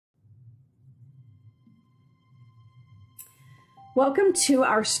Welcome to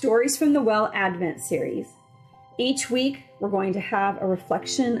our Stories from the Well Advent series. Each week, we're going to have a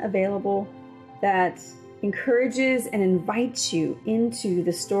reflection available that encourages and invites you into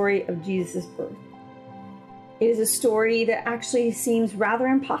the story of Jesus' birth. It is a story that actually seems rather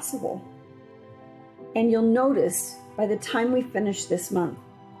impossible. And you'll notice by the time we finish this month,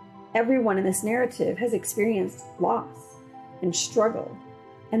 everyone in this narrative has experienced loss and struggle,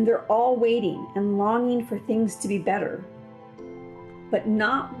 and they're all waiting and longing for things to be better. But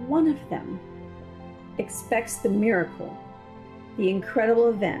not one of them expects the miracle, the incredible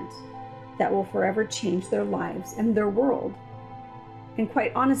event that will forever change their lives and their world. And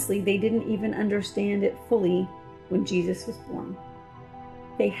quite honestly, they didn't even understand it fully when Jesus was born.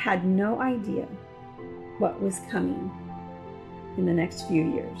 They had no idea what was coming in the next few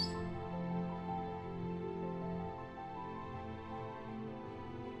years.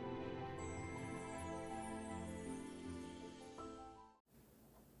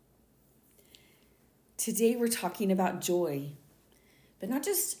 Today we're talking about joy, but not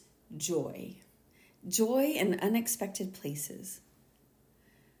just joy in unexpected places.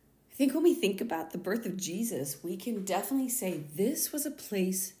 I think when we think about the birth of Jesus, we can definitely say this was a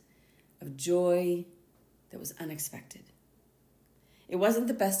place of joy that was unexpected. It wasn't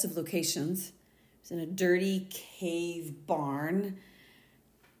the best of locations. It was in a dirty cave barn.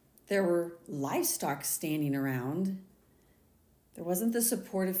 There were livestock standing around. There wasn't the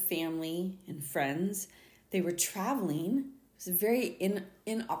support of family and friends. They were traveling. It was a very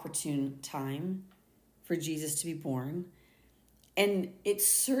inopportune time for Jesus to be born. And it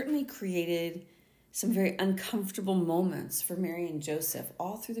certainly created some very uncomfortable moments for Mary and Joseph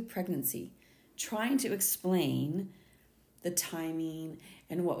all through the pregnancy, trying to explain the timing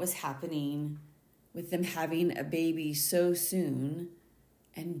and what was happening with them having a baby so soon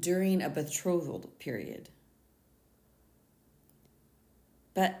and during a betrothal period.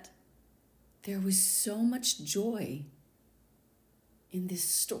 But there was so much joy in this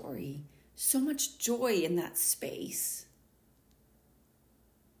story, so much joy in that space,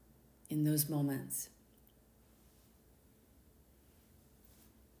 in those moments.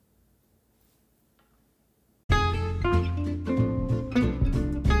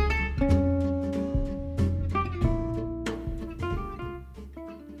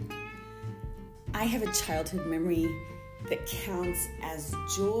 I have a childhood memory that counts as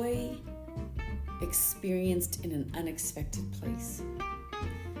joy experienced in an unexpected place.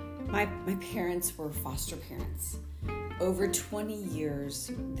 My parents were foster parents. Over 20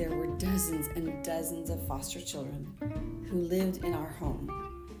 years, there were dozens and dozens of foster children who lived in our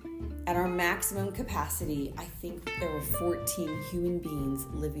home. At our maximum capacity, I think there were 14 human beings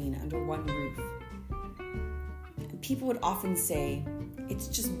living under one roof. And people would often say, it's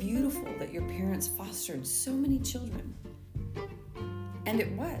just beautiful that your parents fostered so many children. And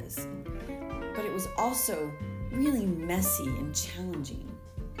it was, but it was also really messy and challenging.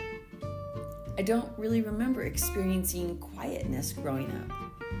 I don't really remember experiencing quietness growing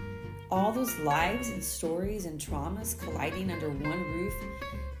up. All those lives and stories and traumas colliding under one roof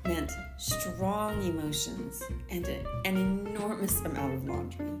meant strong emotions and an enormous amount of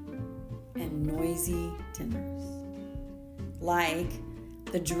laundry and noisy dinners. Like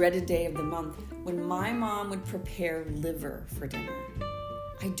the dreaded day of the month when my mom would prepare liver for dinner.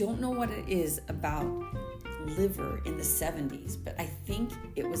 I don't know what it is about liver in the 70s, but I think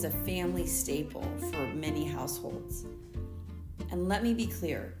it was a family staple for many households. And let me be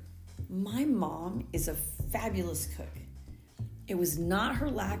clear, my mom is a fabulous cook. It was not her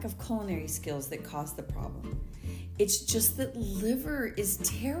lack of culinary skills that caused the problem. It's just that liver is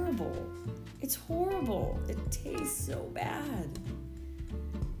terrible. It's horrible. It tastes so bad.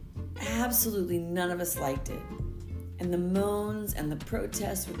 Absolutely none of us liked it. And the moans and the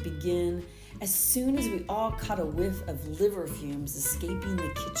protests would begin as soon as we all caught a whiff of liver fumes escaping the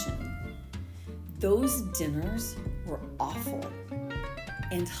kitchen. Those dinners were awful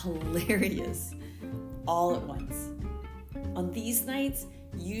and hilarious all at once. On these nights,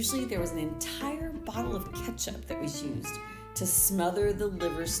 usually there was an entire bottle of ketchup that was used to smother the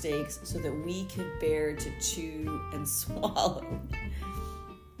liver steaks so that we could bear to chew and swallow.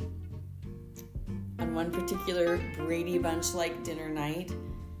 On one particular Brady Bunch-like dinner night,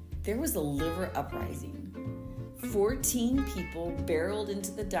 there was a liver uprising. 14 people barreled into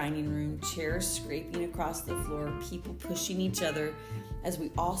the dining room, chairs scraping across the floor, people pushing each other as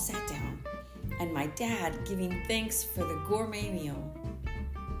we all sat down, and my dad giving thanks for the gourmet meal.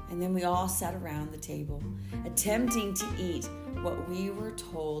 And then we all sat around the table, attempting to eat what we were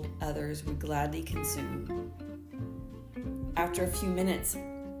told others would gladly consume. After a few minutes,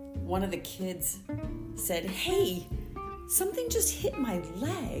 one of the kids said, "Hey, something just hit my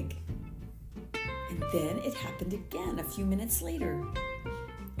leg. And then it happened again a few minutes later.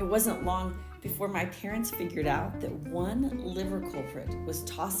 It wasn't long before my parents figured out that one liver culprit was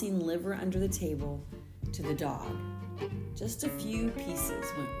tossing liver under the table to the dog. Just a few pieces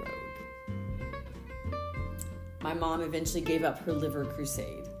went rogue. My mom eventually gave up her liver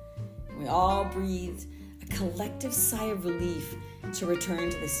crusade. We all breathed a collective sigh of relief to return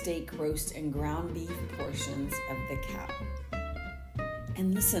to the steak, roast, and ground beef portions of the cow.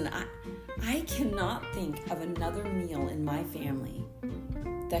 And listen, I cannot think of another meal in my family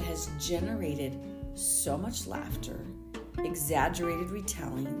that has generated so much laughter, exaggerated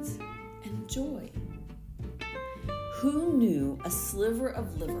retellings, and joy. Who knew a sliver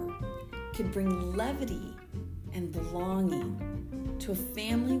of liver could bring levity and belonging to a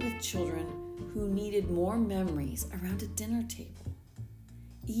family with children who needed more memories around a dinner table,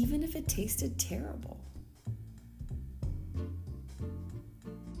 even if it tasted terrible?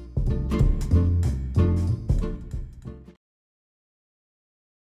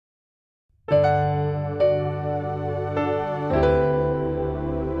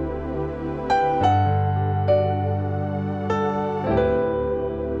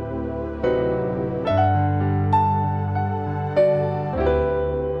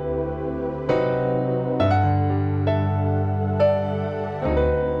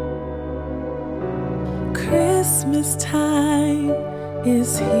 Christmas time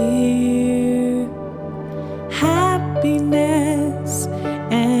is here, happiness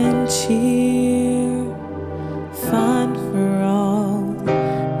and cheer, fun for all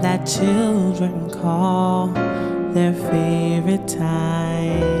that children call their favorite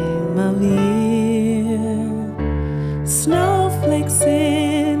time of year. Snowflakes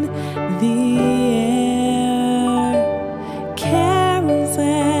in the air, carols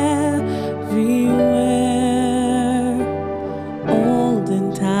everywhere,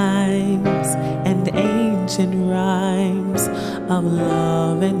 times and ancient rhymes of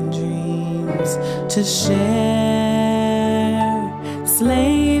love and dreams to share.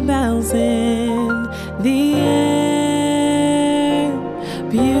 Sleigh bells in the air,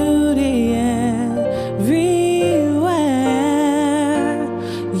 beauty everywhere.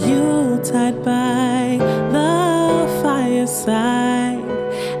 Yuletide by the fireside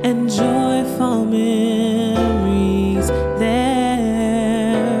and joyful memories there.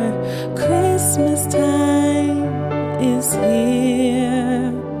 Christmas time is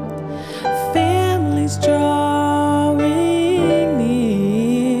here, families drawing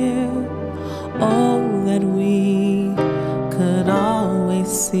near. Oh, that we could always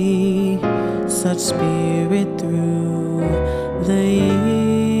see such spirit through the year.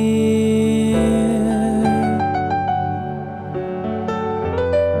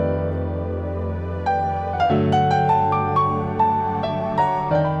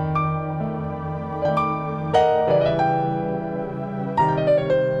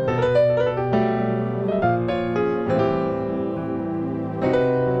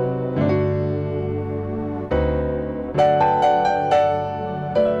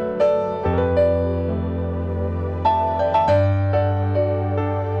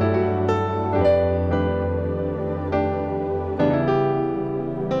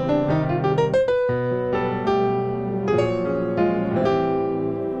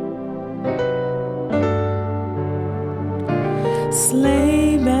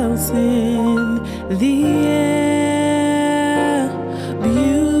 Sleigh bells in the air,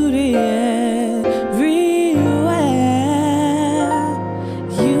 beauty everywhere.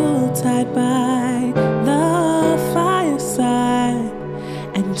 Yuletide by the fireside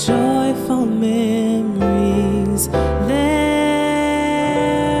and joyful memories there.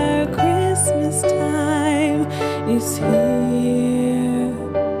 Christmas time is here,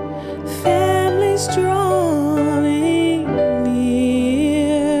 families drawing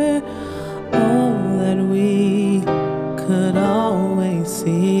near. Oh, that we could always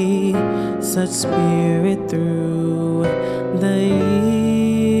see such spirit through the year.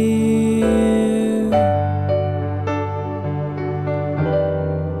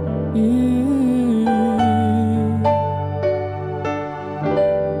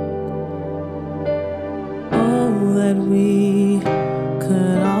 Oh, that we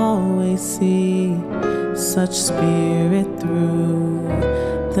could always see such spirit through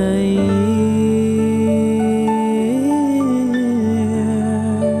the year.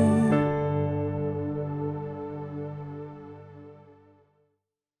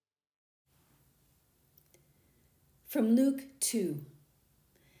 From Luke 2.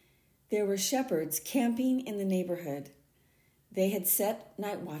 There were shepherds camping in the neighborhood. They had set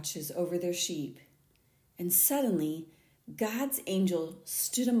night watches over their sheep, and suddenly God's angel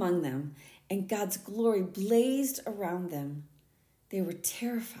stood among them, and God's glory blazed around them. They were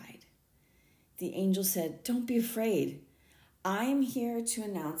terrified. The angel said, "Don't be afraid. I am here to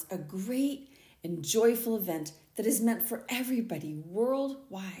announce a great and joyful event that is meant for everybody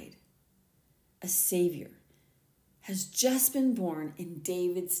worldwide. A Savior has just been born in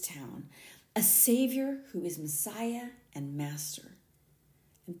David's town, a Savior who is Messiah and Master.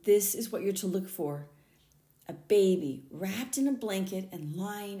 And this is what you're to look for: a baby wrapped in a blanket and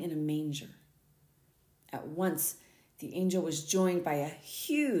lying in a manger." At once, the angel was joined by a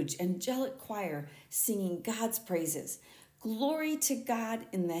huge angelic choir singing God's praises. "Glory to God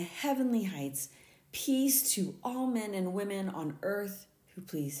in the heavenly heights, peace to all men and women on earth who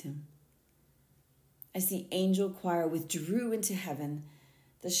please him." As the angel choir withdrew into heaven,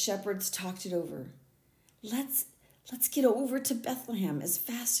 the shepherds talked it over. Let's get over to Bethlehem as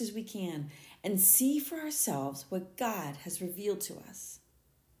fast as we can and see for ourselves what God has revealed to us.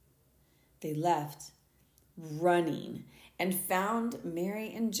 They left, running, and found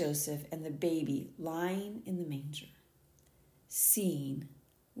Mary and Joseph and the baby lying in the manger. Seeing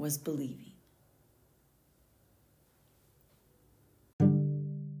was believing.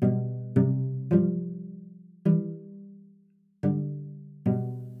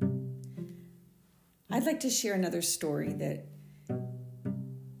 I'd like to share another story that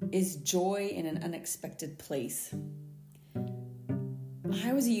is joy in an unexpected place.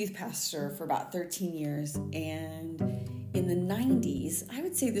 I was a youth pastor for about 13 years, and in the 90s, I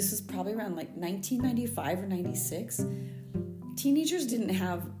would say this was probably around like 1995 or 96, teenagers didn't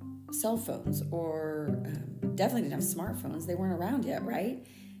have cell phones or definitely didn't have smartphones. They weren't around yet, right?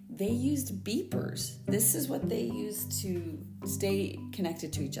 They used beepers. This is what they used to stay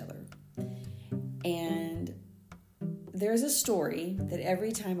connected to each other. And there's a story that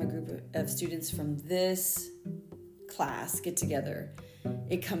every time a group of students from this class get together,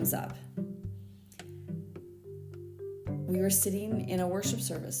 it comes up. We were sitting in a worship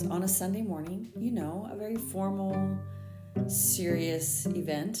service on a Sunday morning, a very formal, serious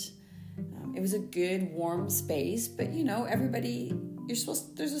event. It was a good, warm space, but everybody, there's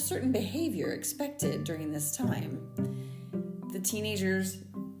a certain behavior expected during this time. The teenagers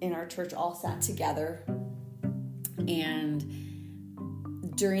in our church all sat together, and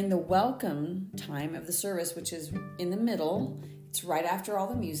during the welcome time of the service, which is in the middle, it's right after all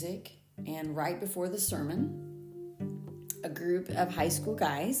the music and right before the sermon, a group of high school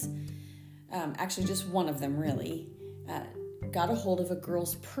guys, actually just one of them really, got a hold of a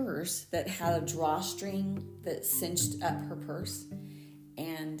girl's purse that had a drawstring that cinched up her purse,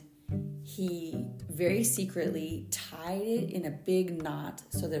 and he very secretly tied it in a big knot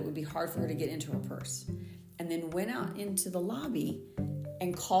so that it would be hard for her to get into her purse, and then went out into the lobby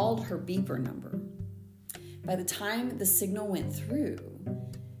and called her beeper number. By the time the signal went through,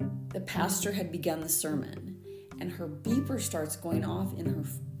 the pastor had begun the sermon, and her beeper starts going off in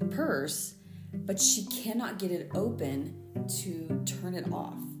her purse, but she cannot get it open to turn it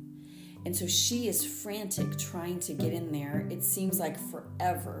off. And so she is frantic trying to get in there. It seems like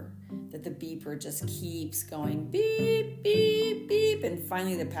forever that the beeper just keeps going beep, beep, beep. And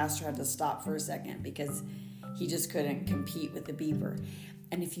finally the pastor had to stop for a second because he just couldn't compete with the beeper.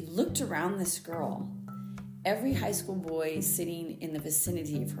 And if you looked around this girl, every high school boy sitting in the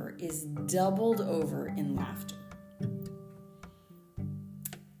vicinity of her is doubled over in laughter.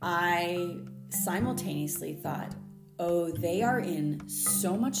 I simultaneously thought, oh, they are in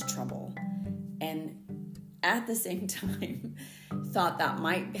so much trouble, and at the same time thought that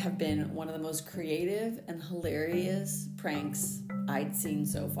might have been one of the most creative and hilarious pranks I'd seen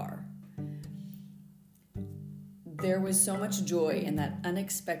so far. There was so much joy in that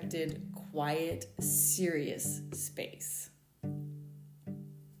unexpected, quiet, serious space.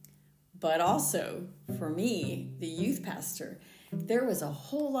 But also, for me, the youth pastor, there was a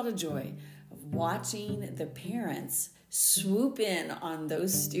whole lot of joy of watching the parents swoop in on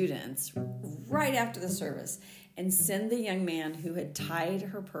those students right after the service and send the young man who had tied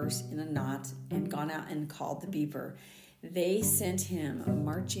her purse in a knot and gone out and called the beeper. They sent him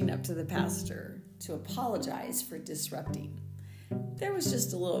marching up to the pastor to apologize for disrupting. There was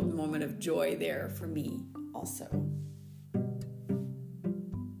just a little moment of joy there for me also.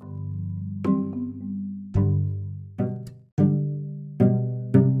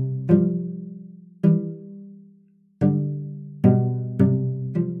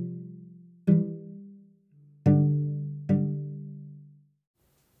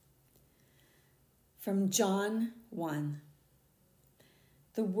 From John 1.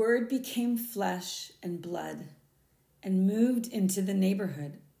 The Word became flesh and blood and moved into the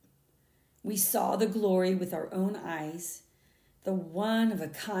neighborhood. We saw the glory with our own eyes, the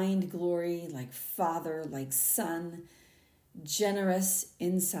one-of-a-kind glory, like Father, like Son, generous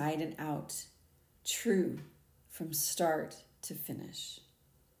inside and out, true from start to finish.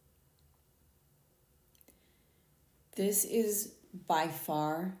 This is by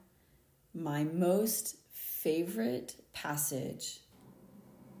far my most favorite passage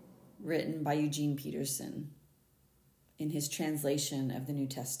written by Eugene Peterson in his translation of the New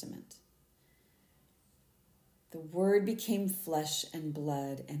Testament. The Word became flesh and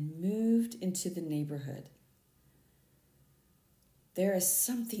blood and moved into the neighborhood. There is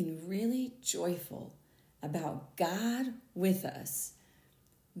something really joyful about God with us,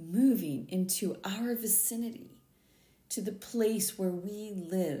 moving into our vicinity, to the place where we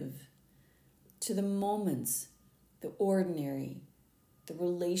live, to the moments, the ordinary, the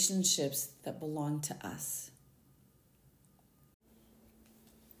relationships that belong to us.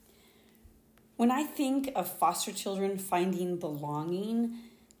 When I think of foster children finding belonging,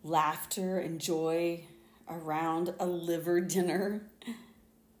 laughter, and joy around a liver dinner,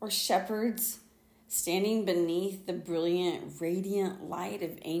 or shepherds standing beneath the brilliant, radiant light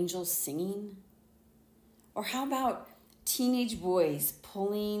of angels singing, or how about teenage boys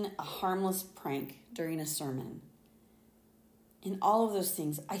pulling a harmless prank during a sermon? In all of those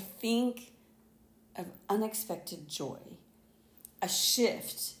things, I think of unexpected joy, a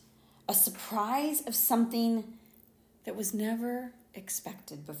shift, a surprise of something that was never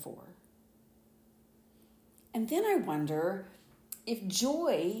expected before. And then I wonder if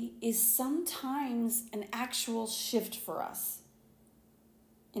joy is sometimes an actual shift for us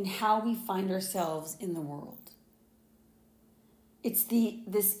in how we find ourselves in the world. It's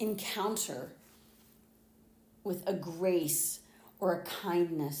this encounter with a grace or a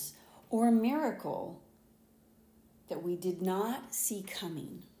kindness or a miracle that we did not see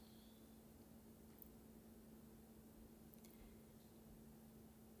coming.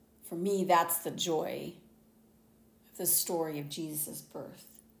 For me, that's the joy of the story of Jesus' birth.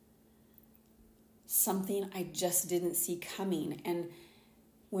 Something I just didn't see coming. And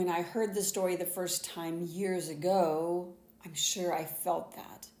when I heard the story the first time years ago, I'm sure I felt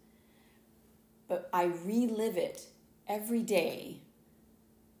that. But I relive it every day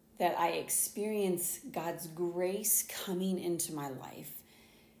that I experience God's grace coming into my life,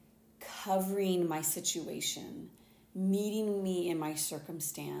 covering my situation, meeting me in my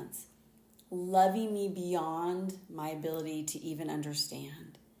circumstance, loving me beyond my ability to even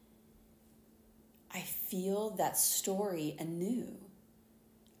understand. I feel that story anew,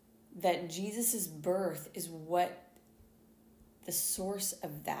 that Jesus' birth is what the source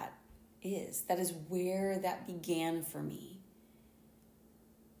of that is. That is where that began for me.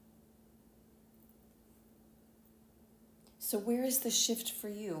 So where is the shift for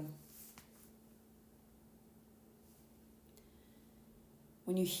you?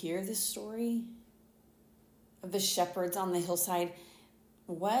 When you hear this story of the shepherds on the hillside,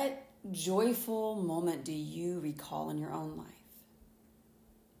 what joyful moment do you recall in your own life?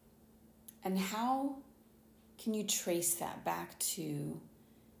 And how can you trace that back to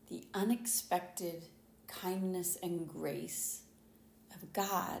the unexpected kindness and grace of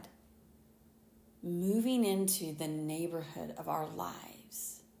God moving into the neighborhood of our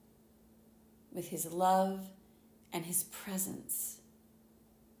lives with his love and his presence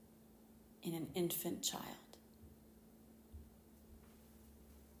in an infant child?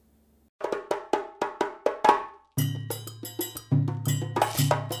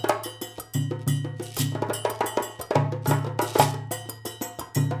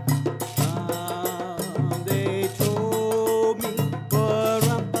 They told me,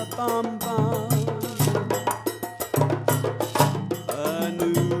 a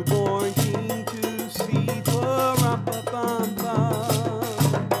newborn king to see,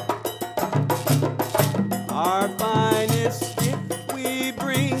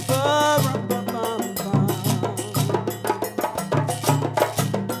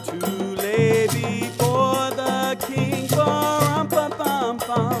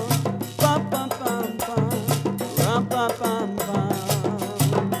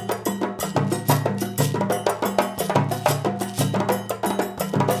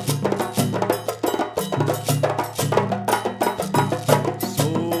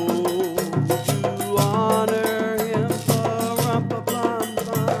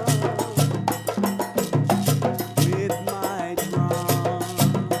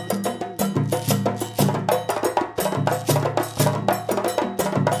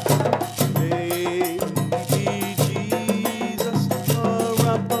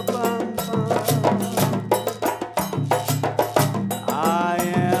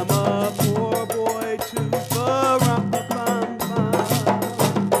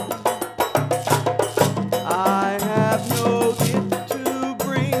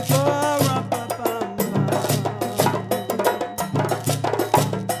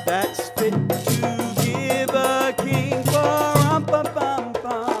 that's fit to give a king for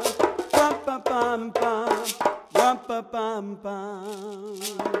rum-pa-bum-bum, rum-pa-bum-bum, rum-pa-bum-bum.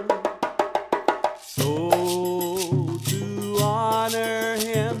 So to honor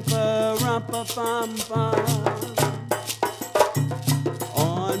him for rum-pa-bum-bum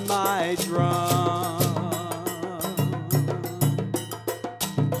on my drum.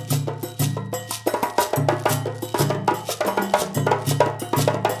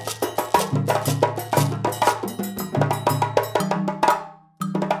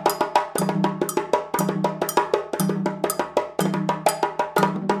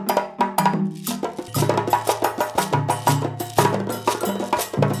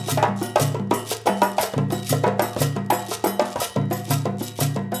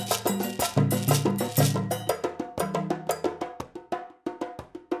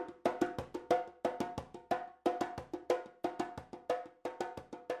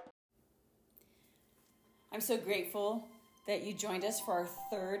 I'm so grateful that you joined us for our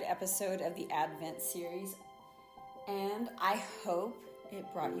third episode of the Advent series, and I hope it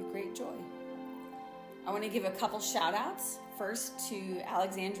brought you great joy. I want to give a couple shout outs. First to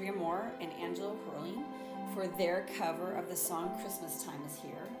Alexandria Moore and Angelo Hurling for their cover of the song Christmas Time is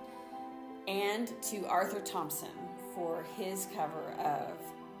Here, and to Arthur Thompson for his cover of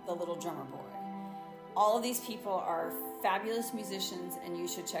The Little Drummer Boy. All of these people are fabulous musicians, and you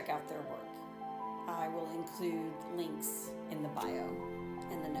should check out their work. I will include links in the bio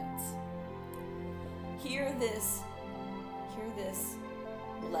and the notes. Hear this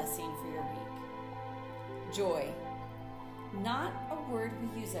blessing for your week. Joy, not a word we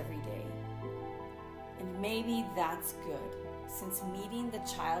use every day. And maybe that's good, since meeting the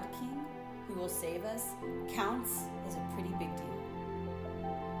Child King who will save us counts as a pretty big deal.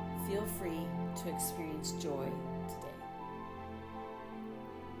 Feel free to experience joy today.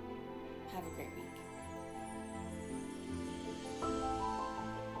 Have a great week.